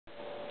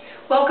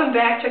Welcome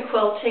back to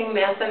Quilting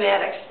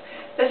Mathematics.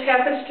 This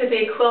happens to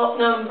be quilt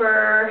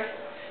number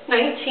 19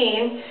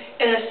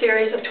 in a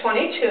series of 22.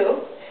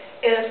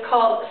 It is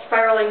called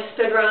Spiraling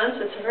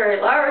Spidrons. It's a very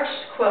large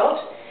quilt.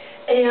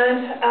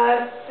 And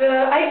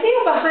the idea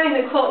behind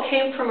the quilt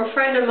came from a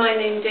friend of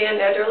mine named Dan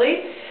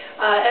Erdely.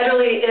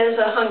 Erdely is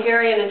a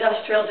Hungarian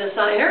industrial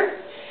designer.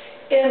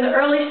 In the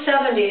early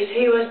 70s,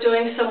 he was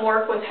doing some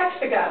work with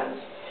hexagons.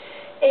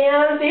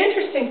 And the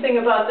interesting thing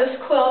about this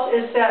quilt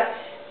is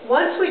that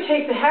once we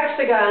take the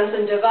hexagons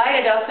and divide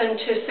it up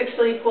into 6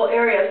 equal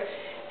areas,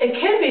 it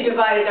can be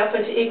divided up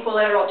into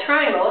equilateral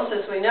triangles,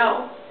 as we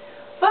know.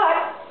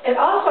 But it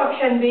also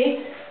can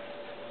be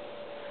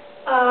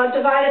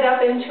divided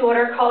up into what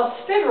are called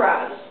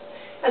spidrons.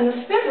 And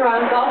the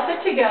spidrons all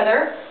fit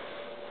together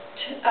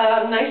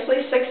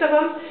nicely, 6 of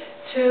them,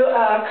 to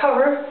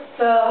cover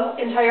the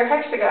entire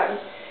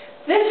hexagon.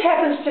 This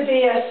happens to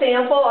be a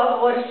sample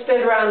of what a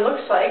spidron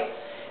looks like.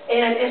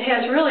 And it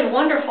has really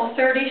wonderful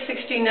 30,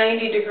 60,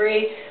 90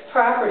 degree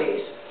properties.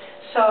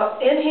 So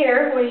in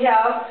here we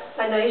have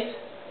a nice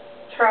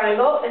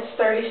triangle. It's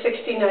 30,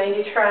 60,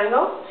 90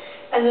 triangle.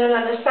 And then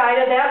on the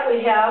side of that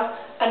we have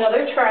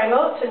another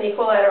triangle. It's an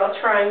equilateral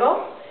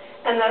triangle.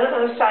 And then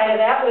on the side of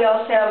that we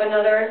also have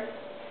another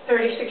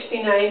 30,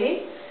 60,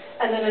 90.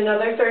 And then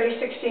another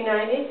 30, 60,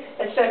 90,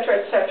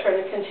 etc., etc. And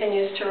it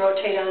continues to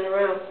rotate on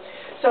around.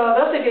 So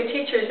those of you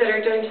teachers that are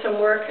doing some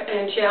work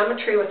in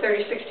geometry with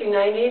 30, 60,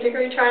 90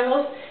 degree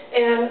triangles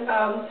and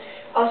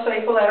also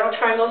equilateral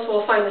triangles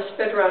will find the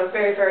spidron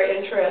very, very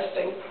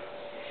interesting.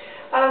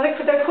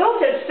 The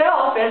quilt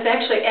itself is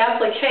actually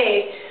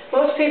applique.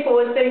 Most people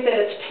would think that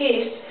it's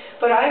pieced,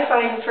 but I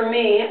find for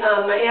me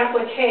my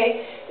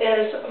applique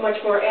is much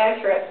more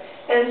accurate.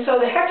 And so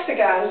the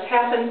hexagons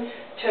happen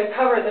to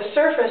cover the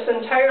surface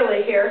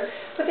entirely here,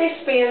 but they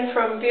span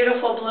from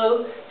beautiful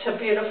blue to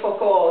beautiful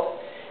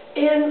gold.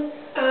 In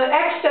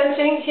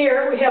accenting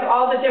here, we have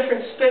all the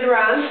different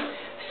spidrons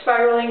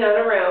spiraling on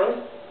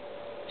around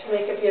to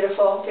make a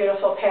beautiful,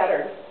 beautiful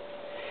pattern.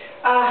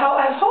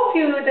 I hope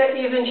that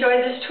you've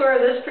enjoyed this tour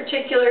of this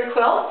particular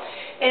quilt,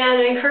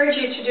 and I encourage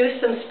you to do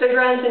some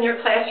spidrons in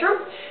your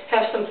classroom,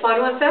 have some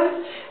fun with them,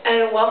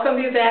 and welcome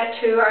you back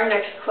to our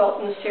next quilt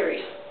in the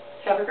series.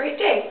 Have a great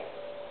day.